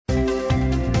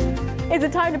Is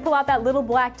it time to pull out that little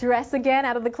black dress again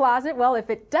out of the closet? Well, if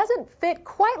it doesn't fit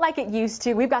quite like it used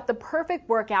to, we've got the perfect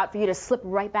workout for you to slip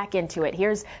right back into it.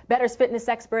 Here's Better's fitness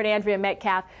expert Andrea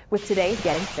Metcalf with today's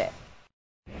Getting Fit.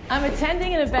 I'm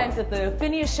attending an event at the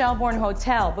Phineas Shelbourne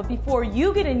Hotel, but before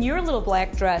you get in your little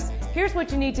black dress, here's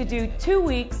what you need to do 2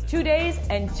 weeks, 2 days,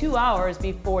 and 2 hours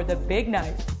before the big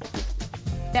night.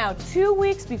 Now, 2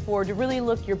 weeks before, to really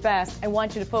look your best, I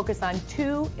want you to focus on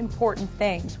two important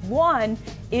things. One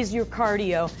is your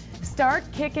cardio. Start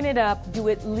kicking it up. Do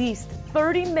at least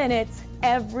 30 minutes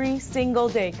every single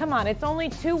day. Come on, it's only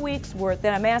 2 weeks worth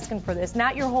that I'm asking for this,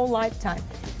 not your whole lifetime.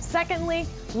 Secondly,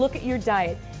 look at your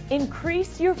diet.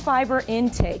 Increase your fiber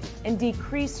intake and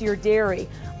decrease your dairy.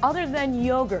 Other than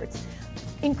yogurts,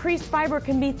 increased fiber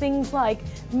can be things like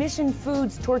Mission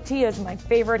Foods tortillas. My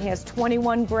favorite has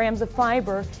 21 grams of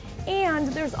fiber. And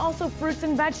there's also fruits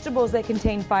and vegetables that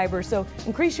contain fiber. So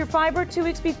increase your fiber 2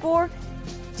 weeks before,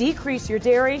 decrease your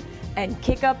dairy, and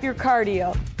kick up your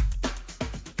cardio.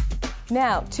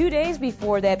 Now, 2 days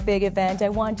before that big event, I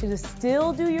want you to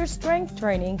still do your strength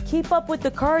training, keep up with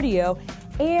the cardio,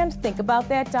 and think about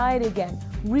that diet again.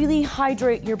 Really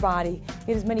hydrate your body.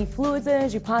 Get as many fluids in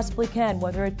as you possibly can,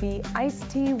 whether it be iced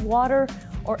tea, water,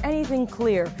 or anything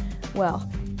clear. Well,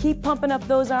 keep pumping up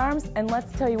those arms, and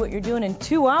let's tell you what you're doing in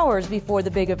 2 hours before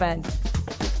the big event.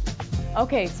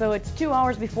 Okay, so it's 2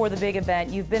 hours before the big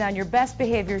event. You've been on your best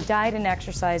behavior diet and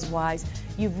exercise-wise.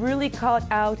 You've really cut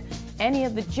out any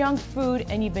of the junk food,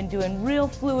 and you've been doing real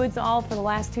fluids all for the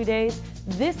last 2 days.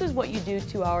 This is what you do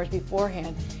 2 hours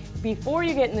beforehand. Before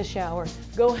you get in the shower,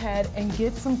 go ahead and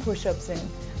get some push-ups in.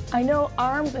 I know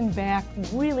arms and back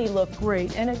really look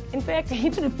great, and in fact,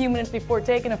 even a few minutes before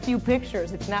taking a few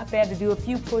pictures, it's not bad to do a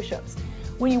few push-ups.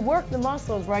 When you work the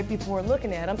muscles right before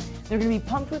looking at them, they're going to be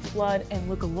pumped with blood and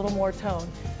look a little more toned.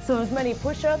 So as many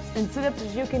push-ups and sit-ups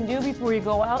as you can do before you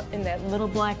go out in that little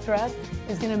black dress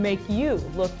is going to make you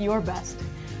look your best.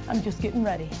 I'm just getting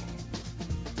ready.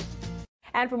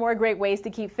 And for more great ways to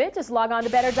keep fit, just log on to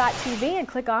better.tv and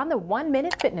click on the 1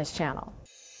 Minute Fitness channel.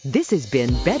 This has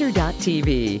been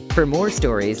Better.tv. For more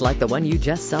stories like the one you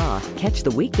just saw, catch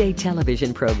the weekday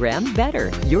television program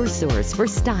Better, your source for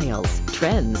styles,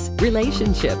 trends,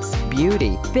 relationships,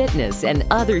 beauty, fitness, and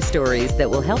other stories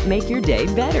that will help make your day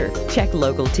better. Check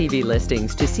local TV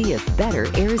listings to see if Better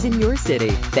airs in your city.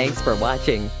 Thanks for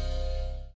watching.